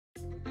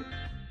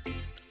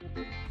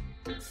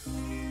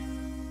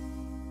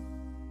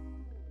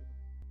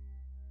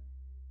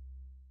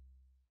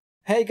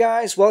Hey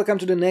guys, welcome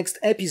to the next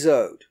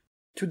episode.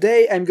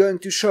 Today I'm going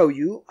to show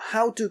you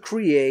how to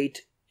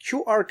create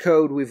QR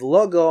code with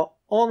logo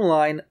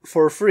online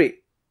for free.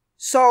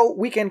 So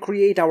we can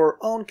create our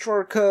own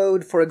QR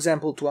code, for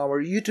example, to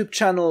our YouTube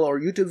channel or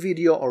YouTube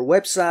video or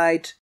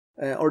website,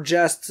 or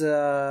just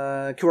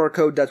QR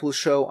code that will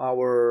show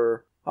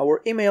our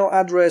email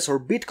address or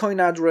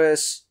Bitcoin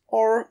address,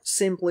 or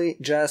simply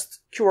just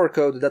QR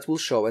code that will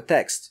show a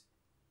text.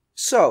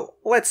 So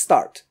let's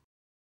start.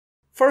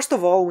 First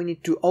of all, we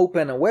need to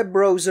open a web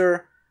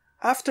browser.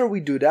 After we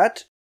do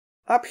that,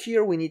 up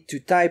here we need to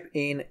type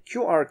in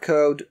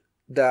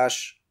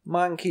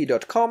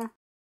qrcode-monkey.com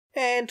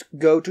and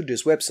go to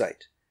this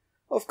website.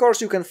 Of course,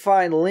 you can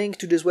find a link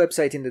to this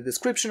website in the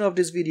description of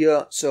this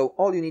video, so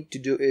all you need to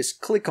do is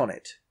click on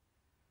it.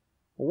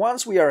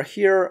 Once we are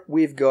here,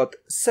 we've got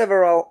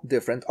several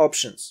different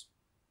options.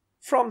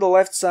 From the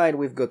left side,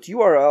 we've got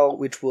URL,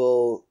 which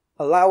will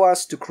allow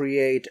us to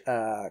create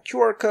a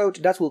QR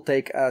code that will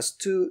take us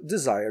to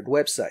desired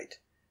website.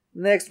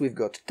 Next, we've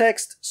got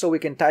text, so we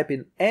can type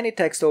in any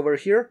text over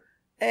here,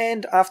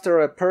 and after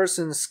a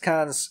person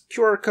scans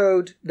QR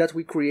code that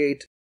we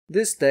create,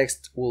 this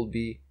text will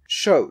be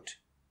showed.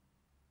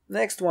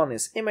 Next one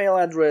is email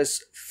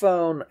address,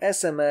 phone,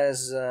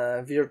 SMS,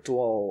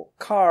 virtual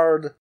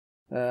card,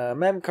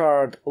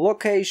 memcard,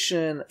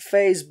 location,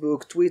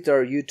 Facebook,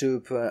 Twitter,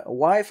 YouTube,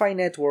 Wi-Fi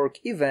network,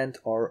 event,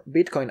 or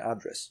Bitcoin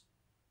address.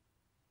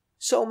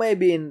 So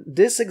maybe in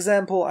this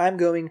example I'm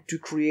going to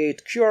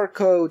create QR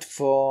code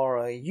for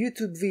a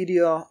YouTube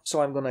video,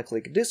 so I'm gonna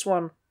click this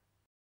one.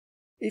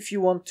 If you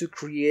want to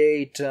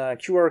create a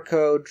QR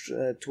code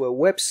to a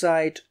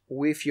website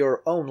with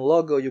your own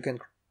logo, you can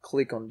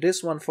click on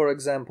this one, for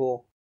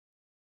example.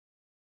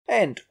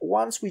 And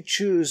once we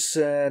choose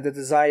the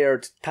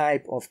desired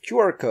type of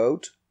QR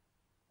code,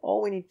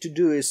 all we need to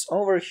do is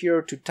over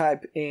here to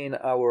type in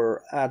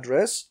our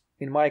address.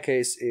 In my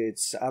case,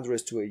 it's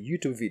address to a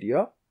YouTube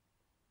video.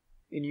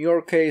 In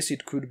your case,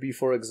 it could be,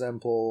 for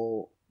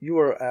example,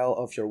 URL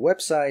of your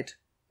website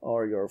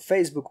or your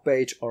Facebook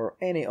page or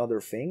any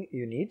other thing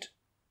you need.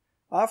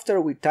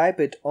 After we type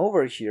it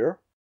over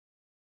here,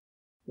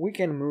 we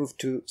can move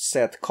to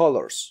set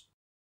colors.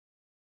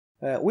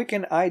 We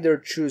can either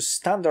choose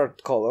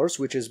standard colors,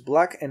 which is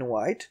black and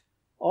white,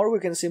 or we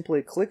can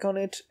simply click on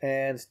it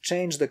and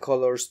change the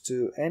colors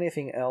to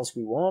anything else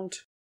we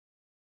want.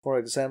 For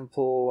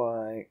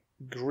example,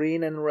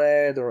 green and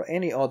red or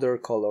any other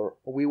color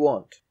we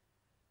want.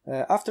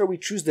 After we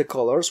choose the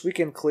colors, we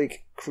can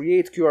click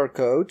Create QR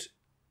Code,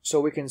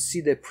 so we can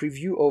see the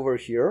preview over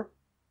here.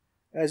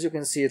 As you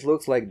can see, it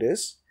looks like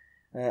this.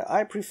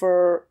 I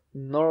prefer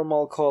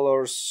normal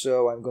colors,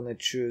 so I'm gonna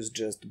choose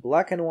just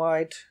black and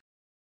white.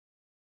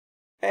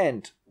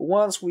 And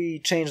once we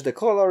change the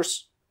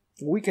colors,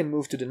 we can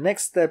move to the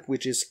next step,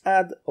 which is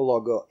Add a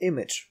Logo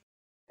Image.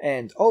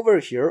 And over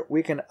here,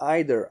 we can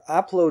either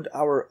upload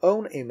our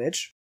own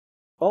image.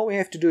 All we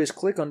have to do is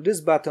click on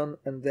this button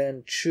and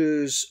then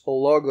choose a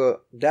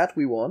logo that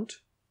we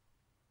want.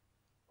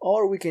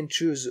 Or we can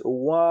choose a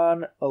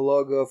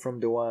logo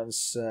from the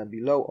ones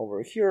below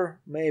over here.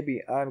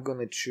 Maybe I'm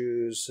gonna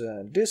choose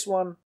this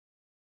one.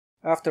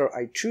 After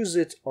I choose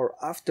it, or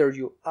after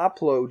you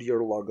upload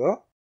your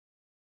logo,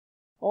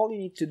 all you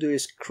need to do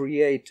is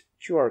create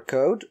QR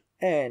code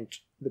and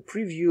the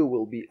preview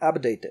will be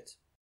updated.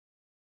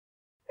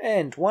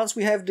 And once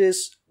we have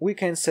this, we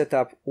can set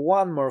up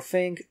one more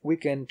thing. We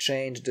can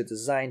change the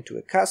design to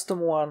a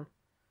custom one.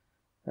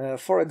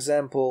 For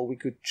example, we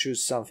could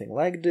choose something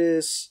like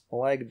this,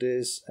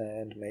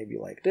 and maybe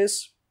like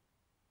this.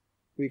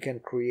 We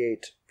can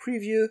create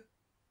preview,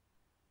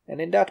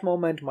 and in that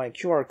moment my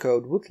QR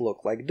code would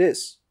look like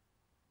this.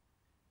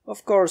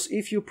 Of course,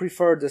 if you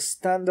prefer the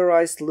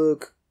standardized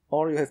look,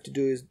 all you have to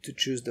do is to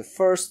choose the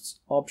first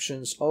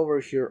options over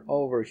here,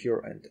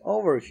 and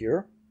over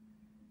here,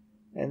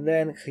 and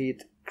then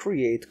hit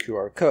Create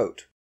QR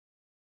Code.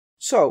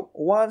 So,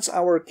 once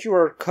our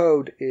QR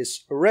code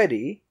is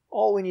ready,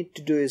 all we need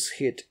to do is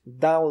hit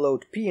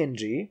Download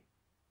PNG,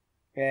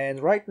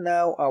 and right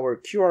now our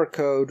QR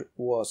code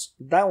was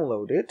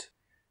downloaded.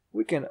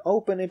 We can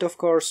open it, of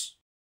course.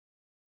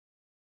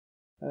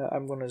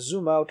 I'm gonna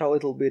zoom out a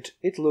little bit.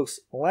 It looks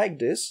like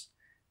this.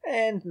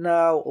 And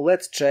now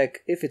let's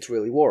check if it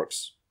really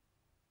works.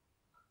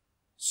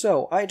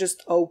 So I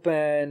just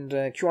opened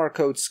a QR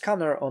code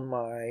scanner on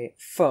my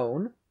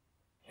phone,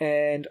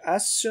 and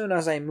as soon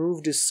as I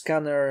move the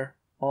scanner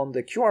on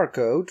the QR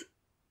code,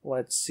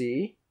 let's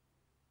see,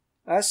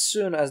 as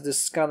soon as the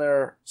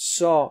scanner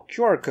saw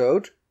QR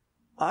code,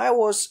 I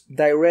was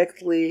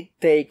directly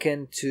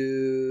taken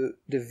to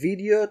the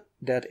video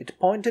that it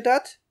pointed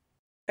at,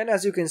 and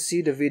as you can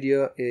see, the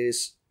video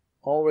is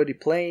already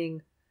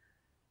playing.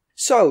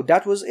 So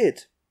that was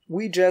it.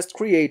 We just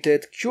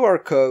created QR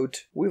code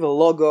with a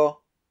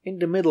logo in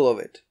the middle of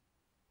it.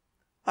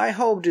 I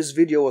hope this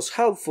video was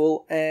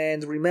helpful,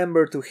 and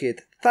remember to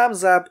hit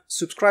thumbs up,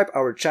 subscribe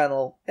our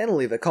channel and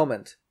leave a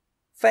comment.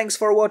 Thanks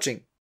for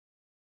watching.